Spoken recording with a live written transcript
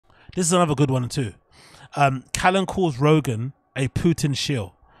This is another good one too. Callen calls Rogan a Putin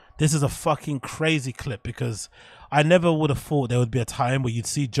shill. This is a fucking crazy clip because I never would have thought there would be a time where you'd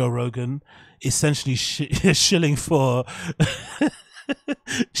see Joe Rogan essentially shilling for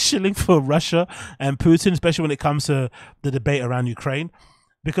shilling for Russia and Putin, especially when it comes to the debate around Ukraine.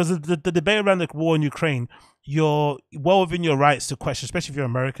 Because the debate around the war in Ukraine, you're well within your rights to question, especially if you're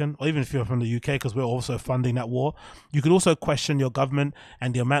American or even if you're from the UK, because we're also funding that war. You could also question your government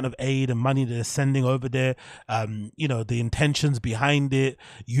and the amount of aid and money that they're sending over there, you know, the intentions behind it,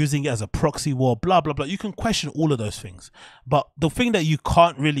 using it as a proxy war, blah, blah, blah. You can question all of those things. But the thing that you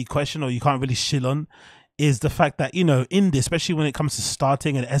can't really question or you can't really shill on is the fact that, you know, in this, especially when it comes to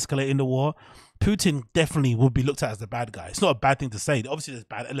starting and escalating the war, Putin definitely would be looked at as the bad guy. It's not a bad thing to say. Obviously, there's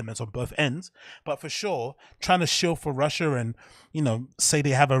bad elements on both ends, but for sure, trying to shill for Russia and, you know, say they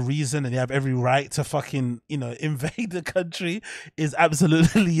have a reason and they have every right to fucking, you know, invade the country is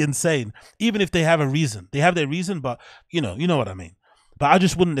absolutely insane. Even if they have a reason, they have their reason, but you know what I mean. But I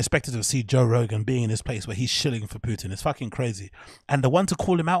just wouldn't expect to see Joe Rogan being in this place where he's shilling for Putin. It's fucking crazy. And the one to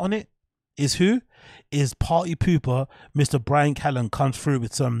call him out on it is who? Is party pooper Mr. Bryan Callen comes through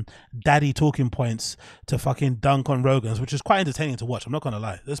with some daddy talking points to fucking dunk on Rogan's, which is quite entertaining to watch. I'm not gonna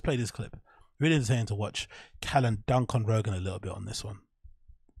lie. Let's play this clip. Really entertaining to watch Callen dunk on Rogan a little bit on this one.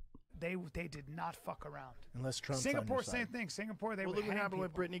 They did not fuck around. Unless Trump's Singapore, on your same side. thing. Singapore, they Well, would look what hang happened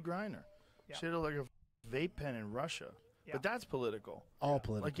with people. Brittany Griner. Yeah. She had like a vape pen in Russia. Yeah. But that's political. All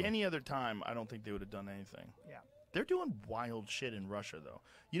political. Like any other time, I don't think they would have done anything. Yeah. They're doing wild shit in Russia, though.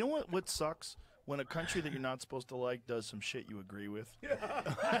 You know what sucks? When a country that you're not supposed to like does some shit you agree with. Like,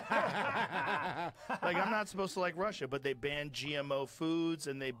 I'm not supposed to like Russia, but they banned GMO foods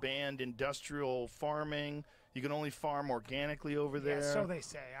and they banned industrial farming. You can only farm organically over there. Yeah, so they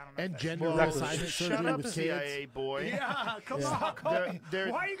say. I don't know. And if that's gender true. reassignment Shut surgery up, with kids. CIA boy. Yeah, come on. Call me.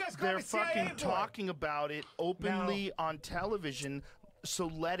 They're, Why are you guys calling they're me CIA fucking boy? talking about it openly on television, so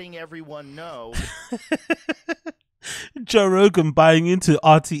letting everyone know. Joe Rogan buying into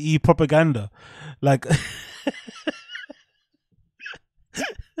RTE propaganda. Like,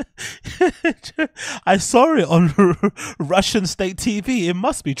 I saw it on Russian state TV. It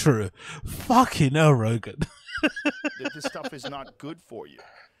must be true. Fucking hell, Rogan. That this stuff is not good for you.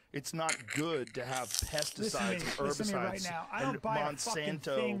 It's not good to have pesticides and Listen to me right herbicides now. I don't and buy a fucking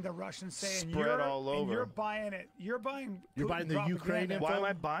Monsanto thing the Russians say, and spread all and over. you're buying it. You're buying You're buying the Putin Ukraine propaganda. Why am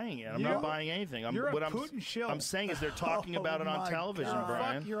I buying it? I'm not buying anything. You're a what Putin shill. I'm saying is they're talking about it on my television, God.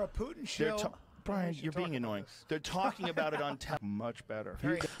 Brian. You're a Putin shill. Brian, you're being annoying. They're talking about it on television. Much better.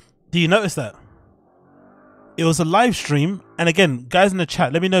 Do you notice that? It was a live stream. And again, guys in the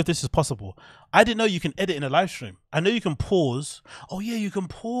chat, let me know if this is possible. I didn't know you can edit in a live stream. I know you can pause. Oh yeah, you can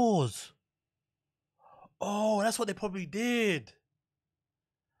pause. Oh, that's what they probably did.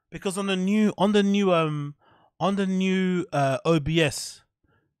 Because on the new OBS,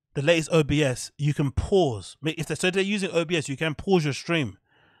 the latest OBS, you can pause. If they're using OBS, you can pause your stream.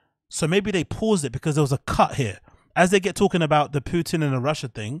 So maybe they paused it because there was a cut here. As they get talking about the Putin and the Russia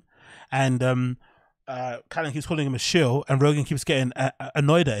thing, and Callen keeps calling him a shill, and Rogan keeps getting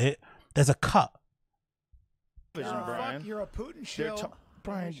annoyed at it, there's a cut. Brian. You're a Putin shill.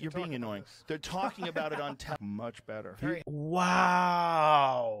 Brian, you're being annoying. They're talking about it on television. Much better.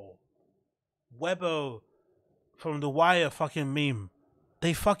 Wow. Webbo from the Wire fucking meme.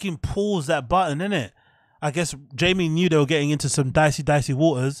 They fucking paused that button, innit? I guess Jamie knew they were getting into some dicey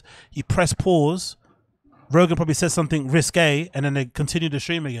waters. He pressed pause. Rogan probably said something risque, and then they continued the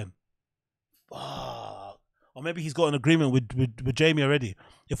stream again. Fuck. Or maybe he's got an agreement with Jamie already.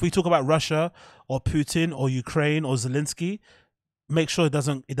 If we talk about Russia or Putin or Ukraine or Zelensky, make sure it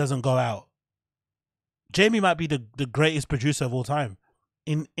doesn't go out. Jamie might be the greatest producer of all time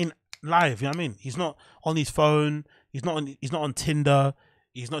in live. You know what I mean? He's not on his phone. He's not on Tinder.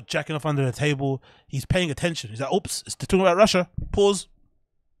 He's not jacking off under the table. He's paying attention. He's like, oops, it's talking about Russia. Pause.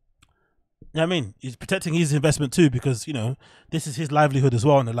 You know what I mean? He's protecting his investment too, because, you know, this is his livelihood as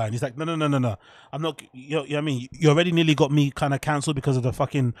well on the line. He's like, no. I'm not, you know what I mean? You already nearly got me kind of cancelled because of the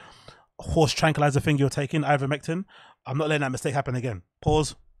fucking horse tranquilizer thing you're taking, ivermectin. I'm not letting that mistake happen again.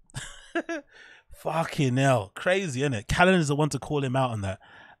 Pause. Fucking hell. Crazy, isn't it? Callen is the one to call him out on that.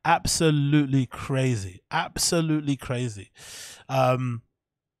 Absolutely crazy. Absolutely crazy.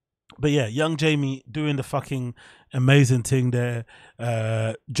 But yeah, young Jamie doing the fucking amazing thing there.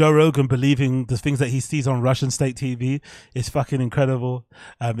 Joe Rogan believing the things that he sees on Russian state TV is fucking incredible.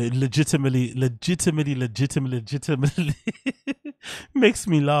 It legitimately makes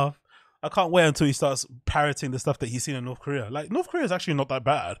me laugh. I can't wait until he starts parroting the stuff that he's seen in North Korea. Like, North Korea is actually not that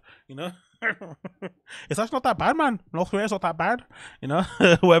bad, you know? It's actually not that bad, man. North Korea's not that bad, you know.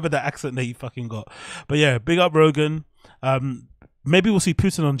 Whatever the accent that he fucking got. But yeah, big up Rogan. Maybe we'll see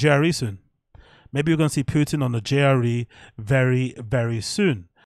Putin on JRE soon. Maybe we're gonna see Putin on the JRE very, very soon.